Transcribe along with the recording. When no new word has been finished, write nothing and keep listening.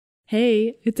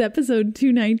Hey, it's episode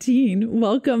 219.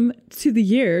 Welcome to the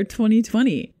year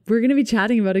 2020. We're going to be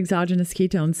chatting about exogenous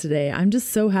ketones today. I'm just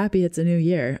so happy it's a new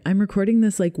year. I'm recording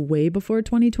this way before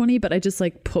 2020, but I just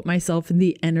put myself in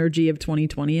the energy of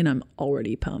 2020 and I'm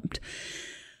already pumped.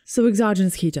 So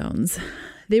exogenous ketones.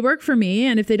 They work for me,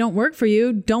 and if they don't work for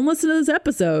you, don't listen to this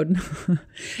episode.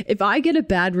 If I get a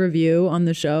bad review on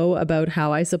the show about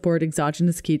how I support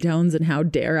exogenous ketones and how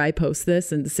dare I post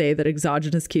this and say that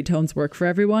exogenous ketones work for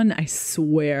everyone, I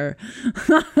swear.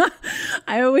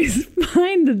 I always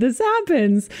find that this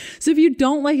happens. So if you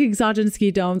don't like exogenous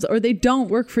ketones or they don't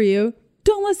work for you,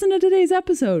 don't listen to today's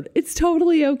episode. It's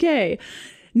totally okay.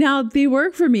 Now, they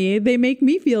work for me. They make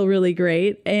me feel really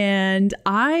great. And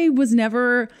I was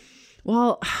never...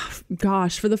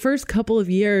 for the first couple of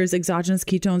years, exogenous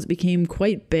ketones became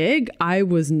quite big. I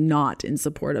was not in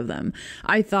support of them.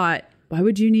 I thought, why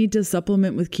would you need to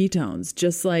supplement with ketones?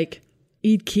 Just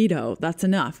eat keto, that's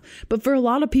enough. But for a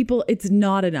lot of people, it's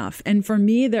not enough. And for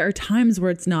me, there are times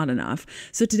where it's not enough.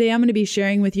 So today I'm going to be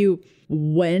sharing with you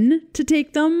when to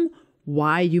take them,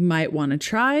 why you might want to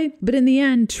try. But in the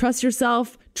end, trust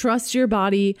yourself, trust your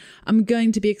body. I'm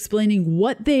going to be explaining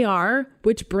what they are,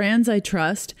 which brands I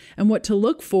trust, and what to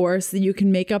look for so that you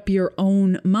can make up your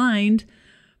own mind.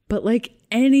 But like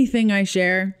anything I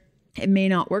share, it may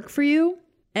not work for you.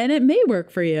 And it may work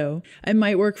for you. It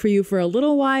might work for you for a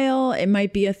little while. It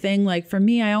might be a thing for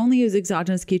me, I only use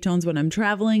exogenous ketones when I'm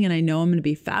traveling and I know I'm going to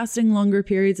be fasting longer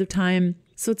periods of time.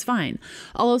 So it's fine.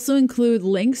 I'll also include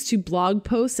links to blog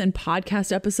posts and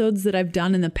podcast episodes that I've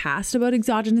done in the past about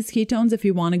exogenous ketones if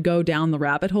you want to go down the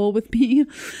rabbit hole with me.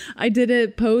 I did a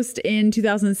post in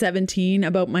 2017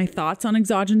 about my thoughts on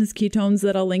exogenous ketones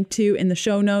that I'll link to in the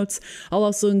show notes. I'll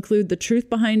also include the truth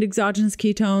behind exogenous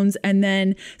ketones. And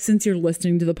then since you're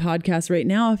listening to the podcast right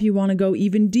now, if you want to go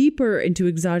even deeper into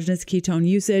exogenous ketone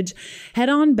usage, head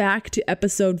on back to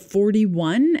episode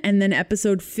 41 and then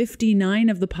episode 59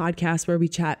 of the podcast where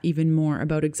we chat even more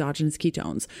about exogenous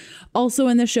ketones. Also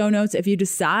in the show notes, if you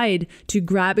decide to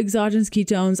grab exogenous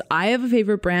ketones, I have a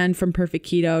favorite brand from Perfect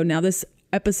Keto. Now this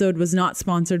episode was not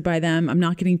sponsored by them. I'm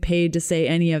not getting paid to say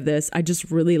any of this. I just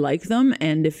really like them.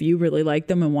 And if you really like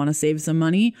them and want to save some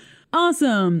money,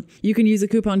 awesome. You can use a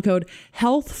coupon code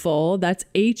HEALTHFUL, that's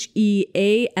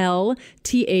HEALTHFUL,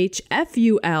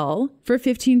 for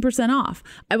 15% off.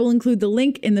 I will include the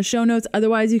link in the show notes.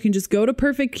 Otherwise, you can just go to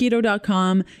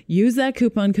perfectketo.com, use that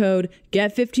coupon code,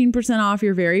 get 15% off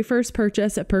your very first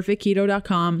purchase at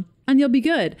perfectketo.com. And you'll be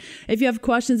good. If you have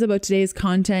questions about today's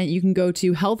content, you can go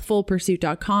to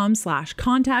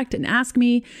healthfulpursuit.com/contact and ask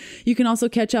me. You can also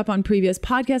catch up on previous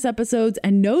podcast episodes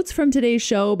and notes from today's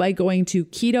show by going to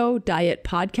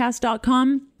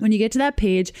ketodietpodcast.com. When you get to that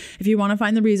page, if you want to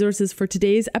find the resources for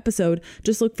today's episode,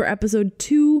 just look for episode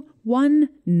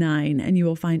 219 and you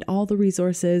will find all the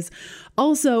resources.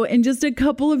 Also, in just a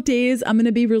couple of days, I'm going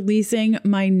to be releasing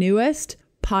my newest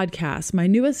podcast, my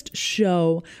newest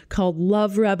show called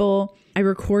Love Rebel. I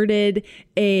recorded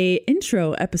a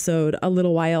intro episode a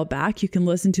little while back. You can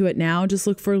listen to it now. Just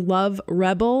look for Love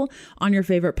Rebel on your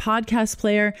favorite podcast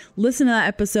player. Listen to that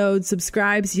episode,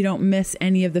 subscribe so you don't miss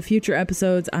any of the future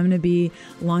episodes I'm going to be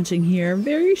launching here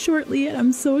very shortly, and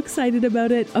I'm so excited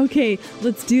about it. Okay,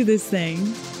 let's do this thing.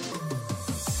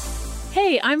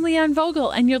 Hey, I'm Leanne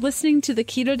Vogel, and you're listening to the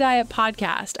Keto Diet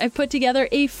Podcast. I've put together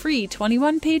a free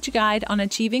 21-page guide on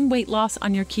achieving weight loss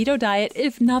on your keto diet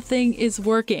if nothing is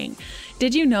working.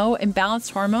 Did you know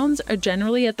imbalanced hormones are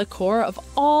generally at the core of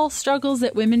all struggles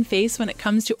that women face when it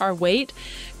comes to our weight?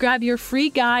 Grab your free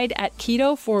guide at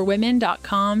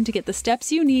ketoforwomen.com to get the steps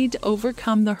you need to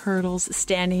overcome the hurdles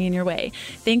standing in your way.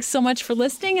 Thanks so much for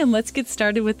listening, and let's get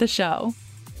started with the show.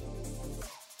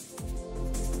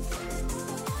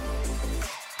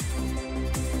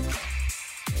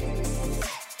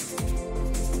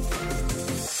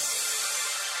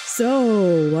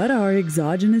 So, what are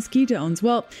exogenous ketones?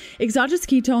 Well, exogenous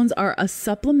ketones are a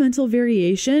supplemental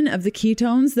variation of the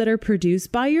ketones that are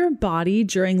produced by your body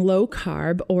during low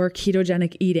carb or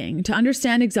ketogenic eating. To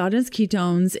understand exogenous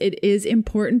ketones, it is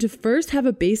important to first have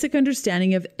a basic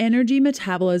understanding of energy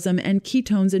metabolism and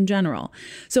ketones in general.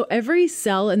 So, every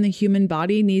cell in the human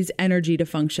body needs energy to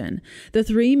function. The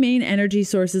three main energy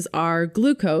sources are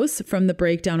glucose from the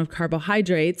breakdown of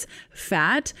carbohydrates,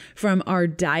 fat from our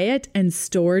diet and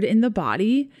stored in the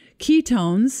body,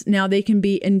 ketones. Now they can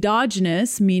be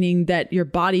endogenous, meaning that your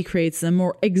body creates them,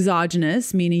 or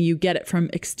exogenous, meaning you get it from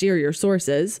exterior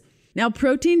sources. Now,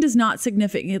 protein does not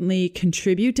significantly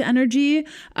contribute to energy.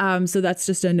 So that's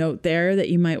just a note there that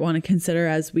you might want to consider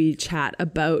as we chat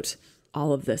about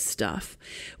all of this stuff.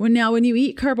 When you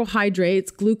eat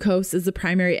carbohydrates, glucose is the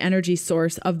primary energy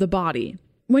source of the body.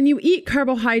 When you eat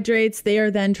carbohydrates, they are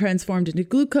then transformed into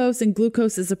glucose, and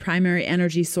glucose is the primary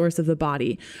energy source of the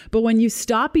body. But when you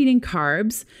stop eating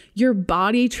carbs, your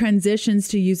body transitions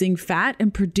to using fat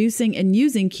and producing and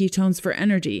using ketones for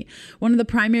energy. One of the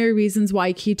primary reasons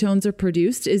why ketones are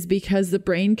produced is because the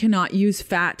brain cannot use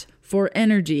fat for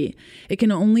energy. It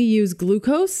can only use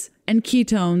glucose and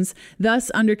ketones.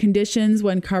 Thus, under conditions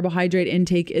when carbohydrate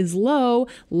intake is low,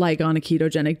 like on a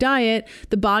ketogenic diet,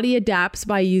 the body adapts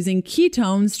by using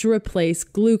ketones to replace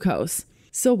glucose.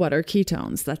 So what are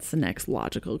ketones? That's the next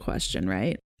logical question,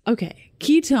 right? Okay,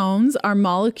 ketones are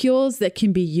molecules that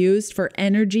can be used for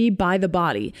energy by the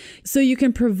body. So you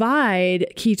can provide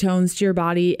ketones to your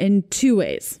body in two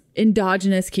ways.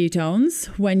 Endogenous ketones.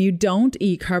 When you don't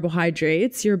eat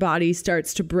carbohydrates, your body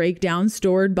starts to break down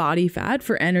stored body fat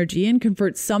for energy and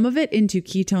converts some of it into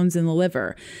ketones in the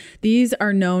liver. These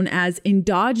are known as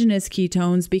endogenous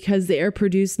ketones because they are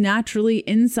produced naturally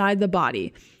inside the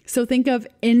body. So think of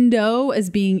endo as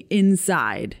being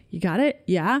inside. You got it?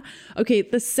 Yeah? Okay,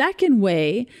 the second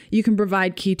way you can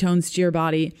provide ketones to your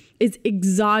body is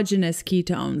exogenous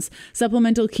ketones,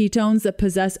 supplemental ketones that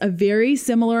possess a very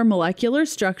similar molecular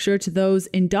structure to those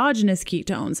endogenous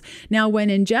ketones. Now, when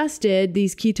ingested,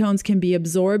 these ketones can be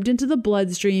absorbed into the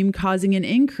bloodstream, causing an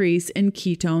increase in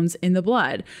ketones in the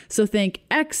blood. So think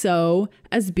exo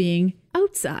as being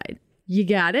outside. You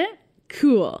got it?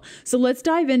 Cool. So let's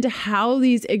dive into how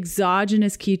these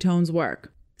exogenous ketones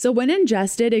work. So when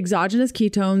ingested, exogenous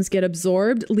ketones get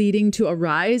absorbed, leading to a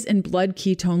rise in blood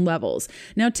ketone levels.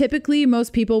 Now, typically,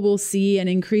 most people will see an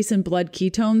increase in blood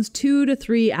ketones 2 to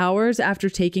 3 hours after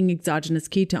taking exogenous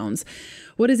ketones.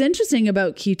 What is interesting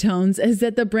about ketones is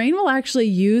that the brain will actually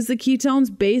use the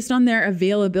ketones based on their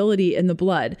availability in the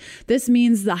blood. This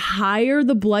means the higher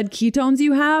the blood ketones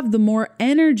you have, the more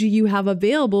energy you have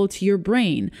available to your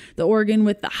brain, the organ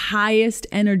with the highest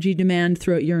energy demand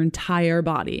throughout your entire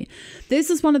body. This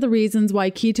is one of the reasons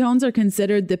why ketones are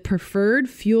considered the preferred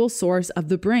fuel source of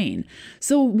the brain.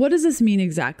 So what does this mean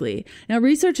exactly? Now,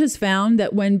 research has found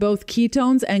that when both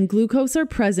ketones and glucose are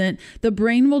present, the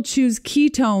brain will choose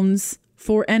ketones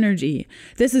for energy.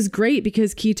 This is great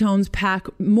because ketones pack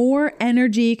more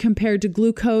energy compared to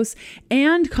glucose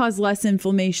and cause less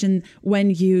inflammation when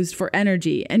used for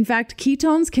energy. In fact,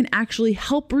 ketones can actually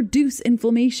help reduce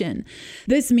inflammation.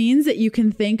 This means that you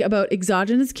can think about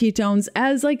exogenous ketones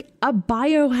as like a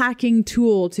biohacking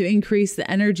tool to increase the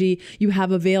energy you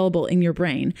have available in your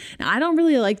brain. Now, I don't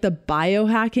really like the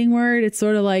biohacking word. It's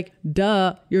sort of like,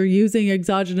 duh, you're using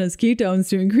exogenous ketones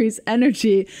to increase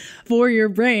energy for your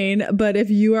brain. But if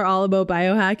you are all about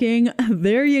biohacking,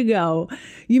 there you go.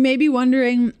 You may be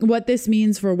wondering what this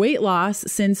means for weight loss,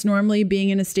 since normally being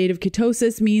in a state of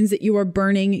ketosis means that you are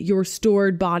burning your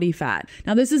stored body fat.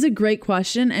 Now, this is a great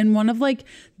question and one of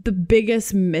the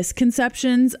biggest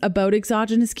misconceptions about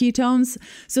exogenous ketones.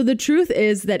 So the truth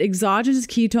is that exogenous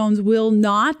ketones will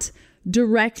not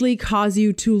directly cause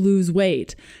you to lose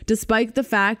weight, despite the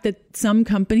fact that some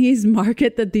companies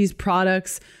market that these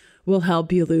products will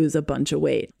help you lose a bunch of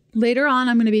weight. Later on,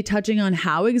 I'm going to be touching on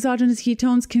how exogenous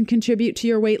ketones can contribute to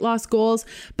your weight loss goals,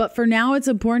 but for now, it's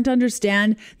important to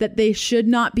understand that they should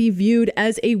not be viewed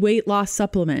as a weight loss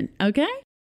supplement, okay?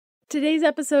 Today's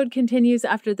episode continues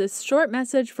after this short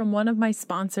message from one of my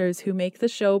sponsors who make the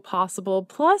show possible,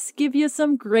 plus give you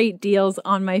some great deals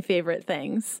on my favorite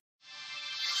things.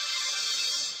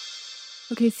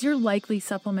 Okay, so you're likely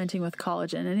supplementing with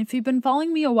collagen, and if you've been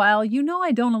following me a while, you know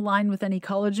I don't align with any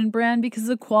collagen brand because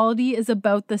the quality is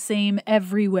about the same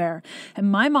everywhere. And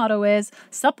my motto is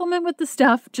supplement with the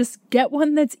stuff, just get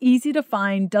one that's easy to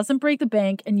find, doesn't break the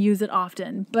bank, and use it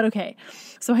often. But okay,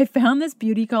 so I found this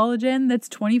beauty collagen that's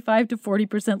 25 to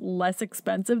 40% less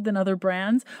expensive than other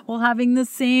brands while having the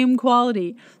same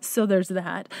quality. So there's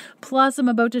that. Plus, I'm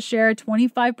about to share a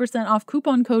 25% off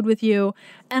coupon code with you,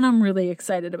 and I'm really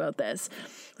excited about this.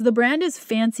 The brand is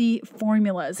Fancy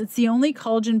Formulas. It's the only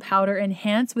collagen powder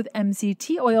enhanced with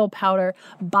MCT oil powder,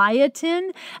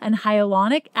 biotin, and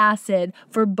hyaluronic acid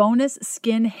for bonus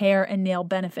skin, hair, and nail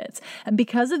benefits. And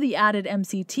because of the added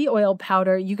MCT oil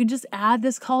powder, you can just add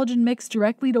this collagen mix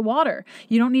directly to water.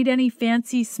 You don't need any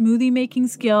fancy smoothie making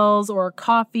skills or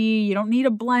coffee. You don't need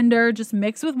a blender. Just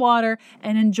mix with water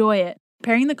and enjoy it.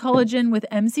 Pairing the collagen with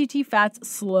MCT fats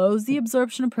slows the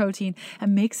absorption of protein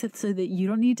and makes it so that you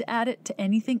don't need to add it to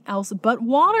anything else but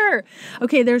water.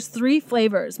 Okay, there's 3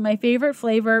 flavors. My favorite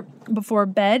flavor before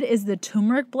bed is the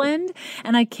turmeric blend,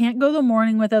 and I can't go the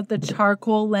morning without the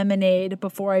charcoal lemonade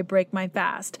before I break my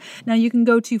fast. Now you can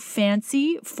go to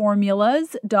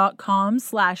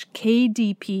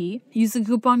fancyformulas.com/KDP. Use the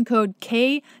coupon code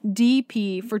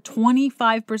KDP for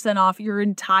 25% off your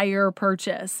entire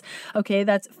purchase. Okay,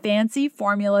 that's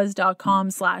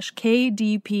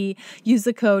fancyformulas.com/KDP. Use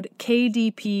the code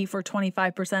KDP for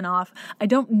 25% off. I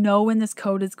don't know when this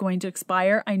code is going to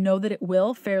expire. I know that it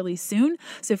will fairly soon.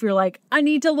 So if you're like, I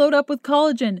need to load up with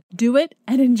collagen, do it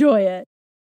and enjoy it.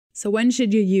 So when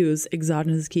should you use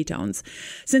exogenous ketones?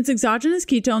 Since exogenous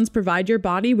ketones provide your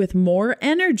body with more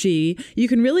energy, you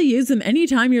can really use them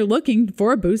anytime you're looking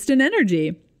for a boost in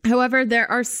energy. However, there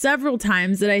are several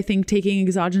times that I think taking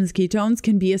exogenous ketones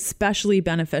can be especially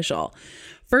beneficial.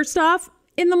 First off,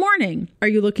 in the morning. Are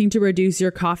you looking to reduce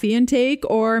your coffee intake?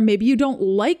 Or maybe you don't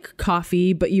like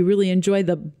coffee, but you really enjoy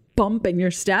the bump in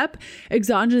your step?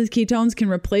 Exogenous ketones can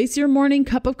replace your morning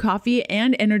cup of coffee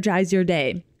and energize your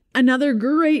day. Another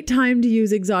great time to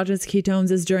use exogenous ketones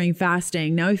is during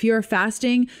fasting. Now, if you're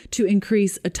fasting to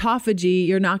increase autophagy,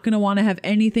 you're not going to want to have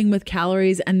anything with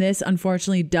calories, and this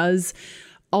unfortunately does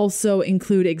also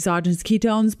include exogenous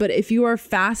ketones. But if you are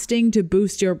fasting to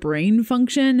boost your brain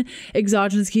function,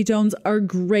 exogenous ketones are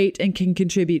great and can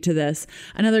contribute to this.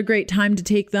 Another great time to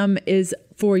take them is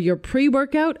for your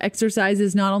pre-workout. Exercise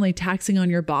is not only taxing on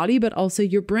your body, but also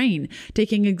your brain.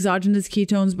 Taking exogenous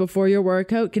ketones before your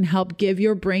workout can help give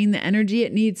your brain the energy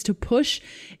it needs to push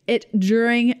it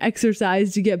during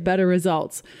exercise to get better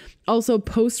results. Also,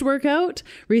 post-workout,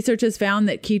 research has found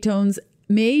that ketones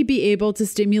may be able to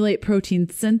stimulate protein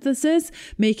synthesis,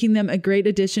 making them a great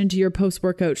addition to your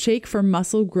post-workout shake for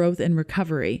muscle growth and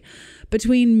recovery.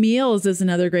 Between meals is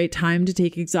another great time to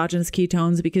take exogenous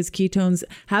ketones because ketones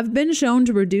have been shown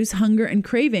to reduce hunger and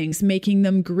cravings, making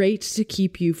them great to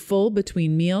keep you full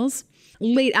between meals.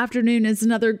 Late afternoon is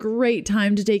another great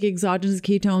time to take exogenous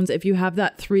ketones if you have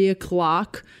that 3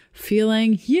 o'clock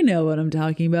feeling. You know what I'm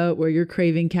talking about, where you're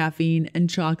craving caffeine and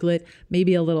chocolate,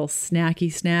 maybe a little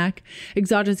snacky snack.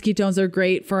 Exogenous ketones are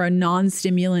great for a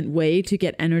non-stimulant way to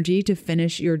get energy to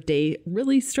finish your day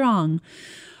really strong.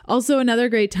 Also, another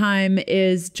great time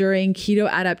is during keto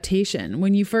adaptation.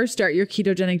 When you first start your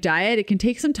ketogenic diet, it can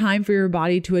take some time for your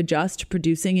body to adjust to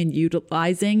producing and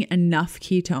utilizing enough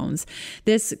ketones.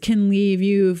 This can leave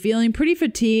you feeling pretty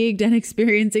fatigued and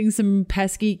experiencing some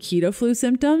pesky keto flu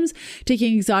symptoms.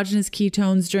 Taking exogenous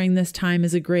ketones during this time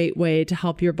is a great way to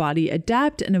help your body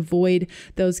adapt and avoid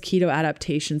those keto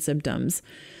adaptation symptoms.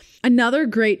 Another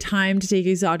great time to take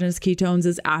exogenous ketones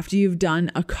is after you've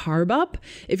done a carb up.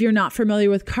 If you're not familiar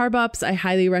with carb ups, I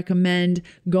highly recommend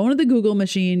going to the Google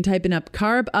machine, typing up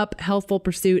carb up healthful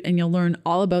pursuit, and you'll learn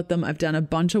all about them. I've done a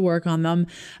bunch of work on them.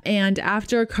 And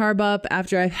after a carb up,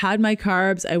 after I've had my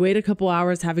carbs, I wait a couple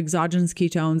hours, have exogenous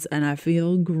ketones, and I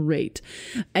feel great.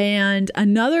 And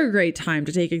another great time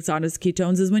to take exogenous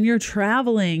ketones is when you're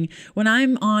traveling. When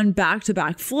I'm on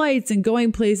back-to-back flights and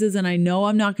going places and I know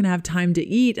I'm not going to have time to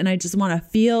eat and I just want to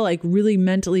feel like really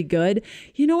mentally good.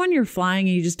 You know, when you're flying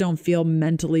and you just don't feel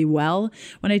mentally well,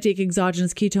 when I take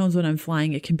exogenous ketones when I'm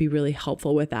flying, it can be really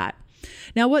helpful with that.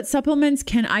 Now, what supplements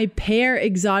can I pair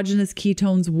exogenous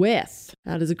ketones with?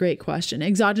 That is a great question.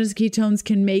 Exogenous ketones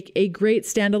can make a great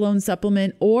standalone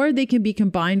supplement, or they can be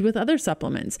combined with other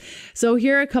supplements. So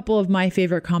here are a couple of my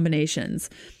favorite combinations.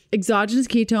 Exogenous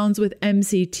ketones with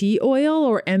MCT oil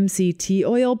or MCT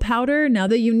oil powder. Now,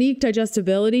 the unique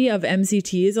digestibility of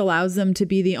MCTs allows them to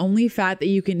be the only fat that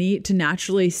you can eat to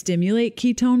naturally stimulate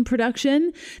ketone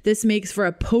production. This makes for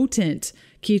a potent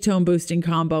ketone boosting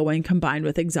combo when combined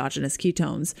with exogenous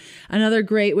ketones. Another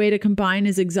great way to combine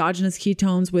is exogenous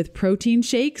ketones with protein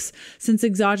shakes. Since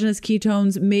exogenous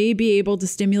ketones may be able to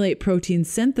stimulate protein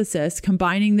synthesis,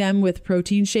 combining them with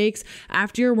protein shakes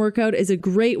after your workout is a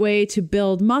great way to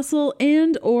build muscle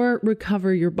and or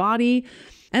recover your body.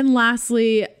 And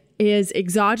lastly, is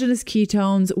exogenous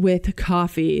ketones with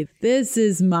coffee. This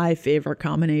is my favorite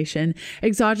combination.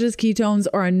 Exogenous ketones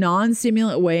are a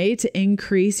non-stimulant way to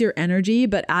increase your energy,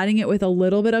 but adding it with a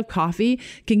little bit of coffee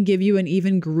can give you an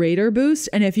even greater boost.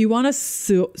 And if you want to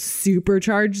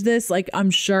supercharge this, like I'm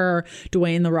sure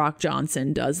Dwayne "The Rock"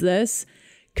 Johnson does this,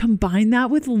 combine that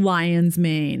with lion's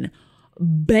mane.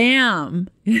 Bam!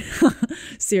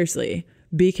 Seriously,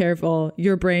 be careful.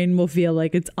 Your brain will feel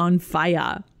like it's on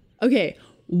fire. Okay.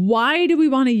 Why do we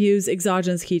want to use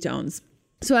exogenous ketones?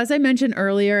 So as I mentioned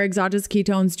earlier, exogenous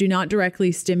ketones do not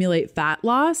directly stimulate fat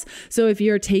loss. So if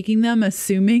you're taking them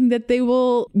assuming that they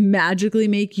will magically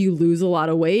make you lose a lot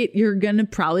of weight, you're going to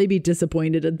probably be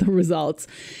disappointed at the results.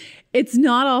 It's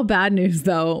not all bad news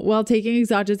though. While taking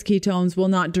exogenous ketones will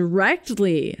not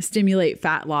directly stimulate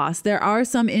fat loss, there are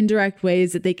some indirect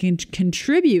ways that they can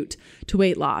contribute to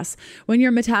weight loss. When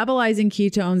you're metabolizing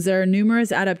ketones, there are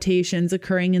numerous adaptations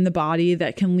occurring in the body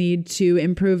that can lead to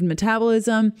improved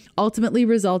metabolism, ultimately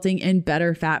resulting in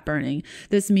better fat burning.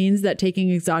 This means that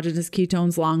taking exogenous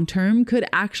ketones long-term could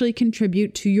actually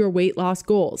contribute to your weight loss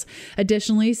goals.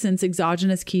 Additionally, since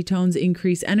exogenous ketones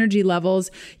increase energy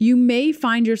levels, you may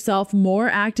find yourself more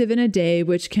active in a day,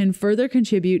 which can further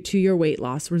contribute to your weight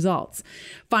loss results.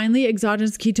 Finally,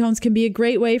 exogenous ketones can be a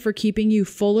great way for keeping you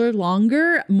fuller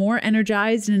longer, more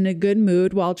energized, and in a good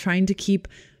mood while trying to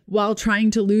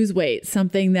lose weight,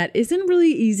 something that isn't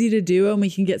really easy to do, and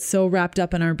we can get so wrapped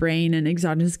up in our brain, and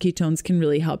exogenous ketones can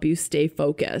really help you stay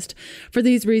focused. For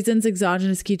these reasons,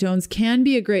 exogenous ketones can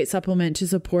be a great supplement to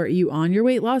support you on your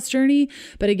weight loss journey.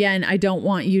 But again, I don't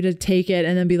want you to take it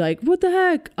and then be like, what the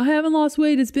heck? I haven't lost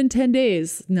weight. It's been 10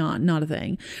 days. No, not a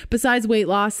thing. Besides weight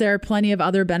loss, there are plenty of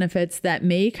other benefits that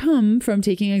may come from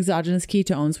taking exogenous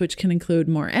ketones, which can include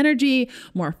more energy,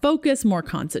 more focus, more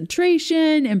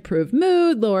concentration, improved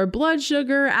mood, lower blood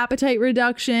sugar, appetite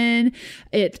reduction.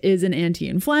 It is an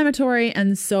anti-inflammatory,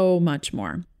 and so much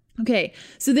more. Okay,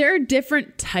 so there are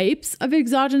different types of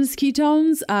exogenous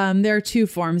ketones. There are two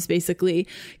forms, basically: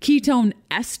 ketone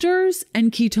esters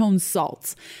and ketone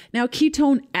salts. Now,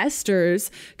 ketone esters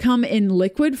come in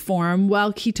liquid form,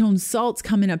 while ketone salts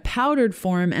come in a powdered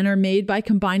form and are made by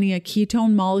combining a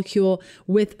ketone molecule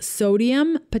with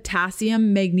sodium,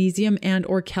 potassium, magnesium, and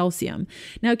or calcium.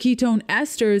 Now, ketone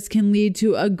esters can lead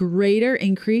to a greater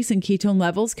increase in ketone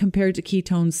levels compared to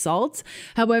ketone salts.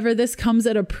 However, this comes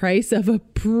at a price of a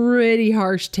pretty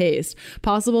harsh taste,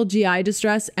 possible GI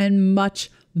distress, and much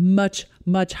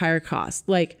higher cost.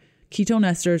 Like, ketone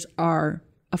esters are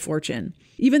a fortune.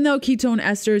 Even though ketone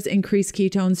esters increase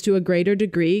ketones to a greater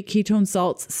degree, ketone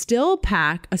salts still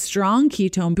pack a strong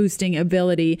ketone boosting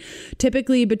ability,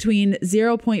 typically between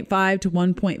 0.5 to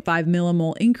 1.5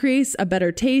 millimole increase, a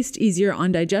better taste, easier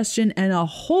on digestion, and a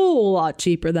whole lot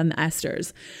cheaper than the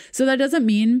esters. So that doesn't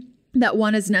mean that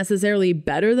one is necessarily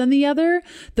better than the other.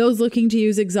 Those looking to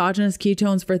use exogenous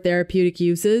ketones for therapeutic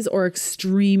uses or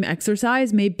extreme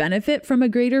exercise may benefit from a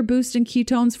greater boost in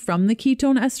ketones from the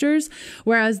ketone esters,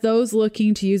 whereas those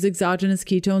looking to use exogenous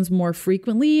ketones more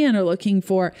frequently and are looking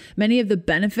for many of the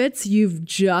benefits you've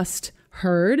just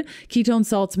heard, ketone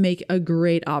salts make a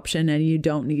great option, and you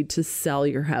don't need to sell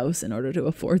your house in order to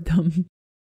afford them.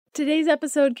 Today's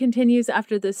episode continues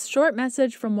after this short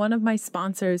message from one of my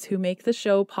sponsors who make the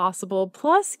show possible,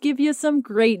 plus give you some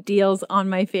great deals on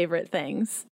my favorite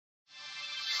things.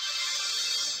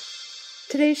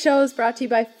 Today's show is brought to you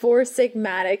by Four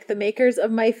Sigmatic, the makers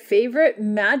of my favorite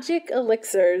magic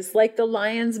elixirs, like the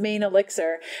Lion's Mane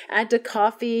Elixir. Add to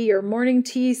coffee, your morning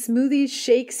tea, smoothies,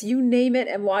 shakes, you name it,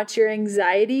 and watch your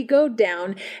anxiety go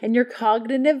down and your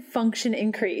cognitive function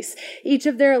increase. Each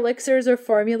of their elixirs are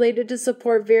formulated to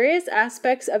support various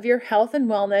aspects of your health and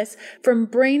wellness, from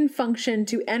brain function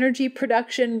to energy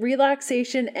production,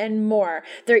 relaxation, and more.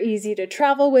 They're easy to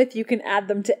travel with, you can add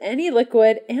them to any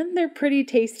liquid, and they're pretty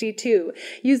tasty too.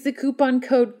 Use the coupon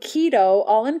code KETO,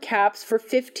 all in caps, for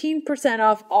 15%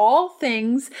 off all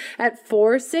things at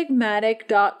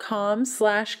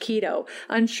foursigmatic.com/keto.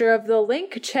 Unsure of the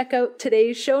link? Check out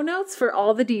today's show notes for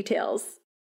all the details.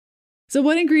 So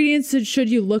what ingredients should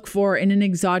you look for in an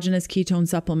exogenous ketone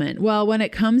supplement? Well, when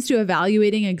it comes to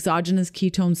evaluating exogenous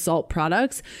ketone salt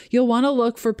products, you'll want to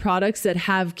look for products that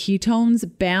have ketones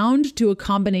bound to a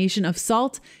combination of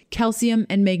salt, calcium,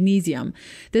 and magnesium.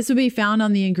 This will be found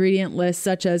on the ingredient list,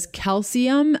 such as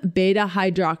calcium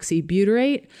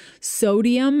beta-hydroxybutyrate,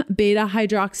 sodium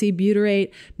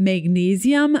beta-hydroxybutyrate,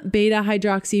 magnesium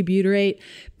beta-hydroxybutyrate.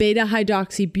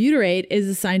 Beta-hydroxybutyrate is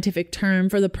a scientific term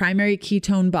for the primary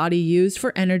ketone body used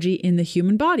for energy in the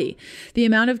human body. The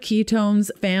amount of ketones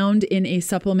found in a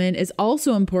supplement is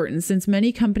also important, since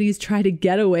many companies try to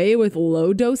get away with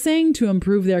low dosing to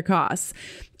improve their costs.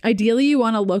 Ideally, you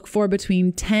want to look for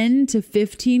between 10 to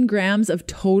 15 grams of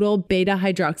total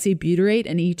beta-hydroxybutyrate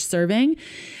in each serving.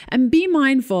 And be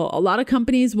mindful, a lot of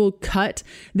companies will cut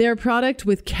their product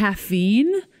with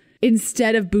caffeine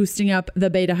instead of boosting up the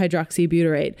beta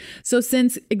hydroxybutyrate. So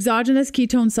since exogenous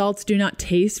ketone salts do not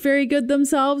taste very good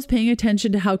themselves, paying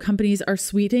attention to how companies are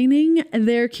sweetening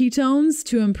their ketones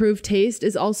to improve taste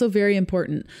is also very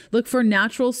important. Look for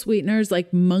natural sweeteners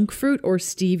like monk fruit or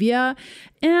stevia.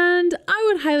 And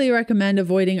I would highly recommend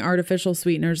avoiding artificial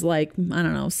sweeteners like,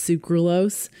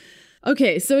 sucralose.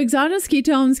 Okay, so exogenous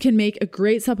ketones can make a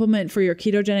great supplement for your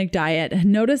ketogenic diet.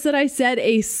 Notice that I said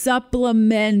a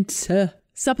supplement to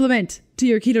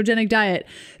your ketogenic diet.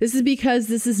 This is because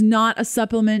this is not a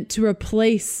supplement to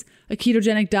replace a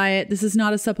ketogenic diet. This is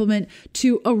not a supplement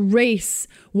to erase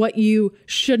what you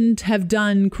shouldn't have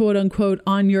done, quote unquote,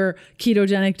 on your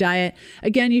ketogenic diet.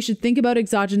 Again, you should think about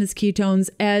exogenous ketones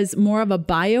as more of a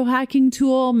biohacking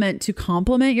tool meant to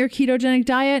complement your ketogenic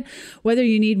diet. Whether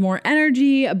you need more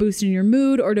energy, a boost in your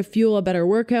mood, or to fuel a better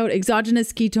workout,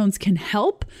 exogenous ketones can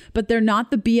help, but they're not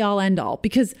the be all end all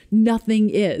because nothing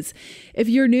is. If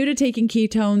you're new to taking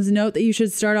ketones, note that you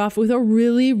should start off with a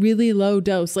really, really low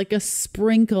dose, like a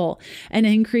sprinkle, and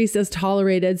increase as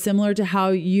tolerated, similar to how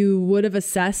you would have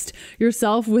assessed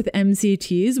yourself with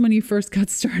MCTs when you first got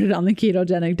started on the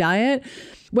ketogenic diet.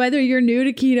 Whether you're new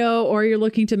to keto or you're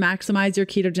looking to maximize your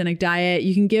ketogenic diet,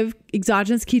 you can give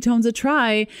exogenous ketones a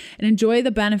try and enjoy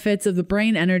the benefits of the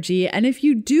brain energy. And if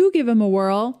you do give them a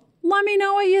whirl, let me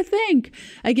know what you think.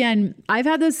 Again, I've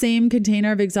had the same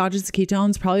container of exogenous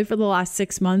ketones probably for the last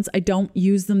 6 months. I don't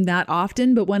use them that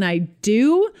often, but when I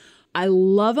do, I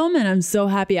love them and I'm so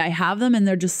happy I have them, and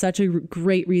they're just such a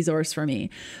great resource for me.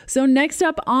 So next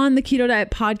up on the Keto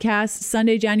Diet Podcast,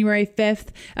 Sunday, January 5th,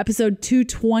 episode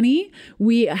 220,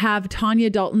 we have Tanya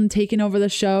Dalton taking over the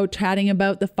show, chatting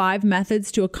about the 5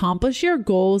 methods to accomplish your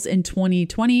goals in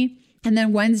 2020. And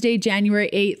then Wednesday, January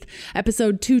 8th,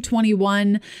 episode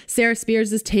 221, Sarah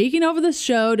Spears is taking over the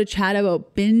show to chat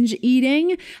about binge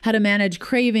eating, how to manage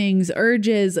cravings,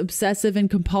 urges, obsessive and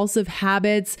compulsive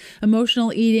habits,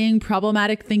 emotional eating,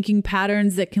 problematic thinking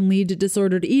patterns that can lead to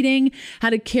disordered eating,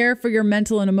 how to care for your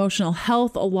mental and emotional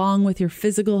health along with your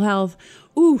physical health.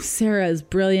 Ooh, Sarah is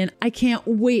brilliant. I can't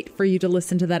wait for you to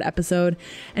listen to that episode.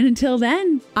 And until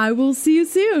then, I will see you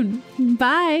soon.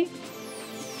 Bye.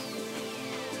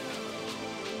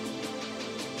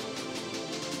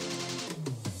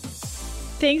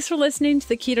 Thanks for listening to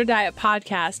the Keto Diet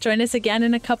Podcast. Join us again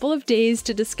in a couple of days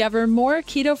to discover more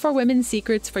Keto for Women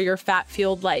secrets for your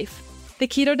fat-fueled life. The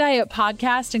Keto Diet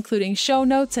Podcast, including show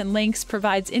notes and links,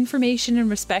 provides information in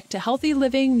respect to healthy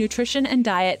living, nutrition, and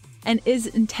diet, and is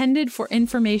intended for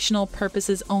informational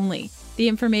purposes only. The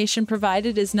information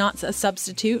provided is not a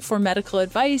substitute for medical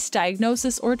advice,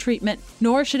 diagnosis, or treatment,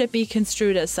 nor should it be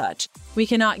construed as such. We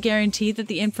cannot guarantee that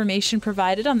the information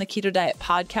provided on the Keto Diet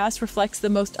Podcast reflects the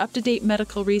most up-to-date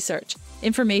medical research.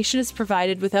 Information is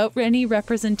provided without any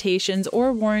representations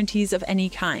or warranties of any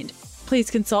kind. Please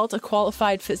consult a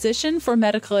qualified physician for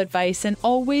medical advice and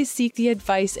always seek the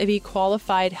advice of a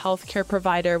qualified healthcare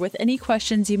provider with any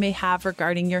questions you may have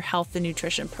regarding your health and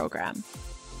nutrition program.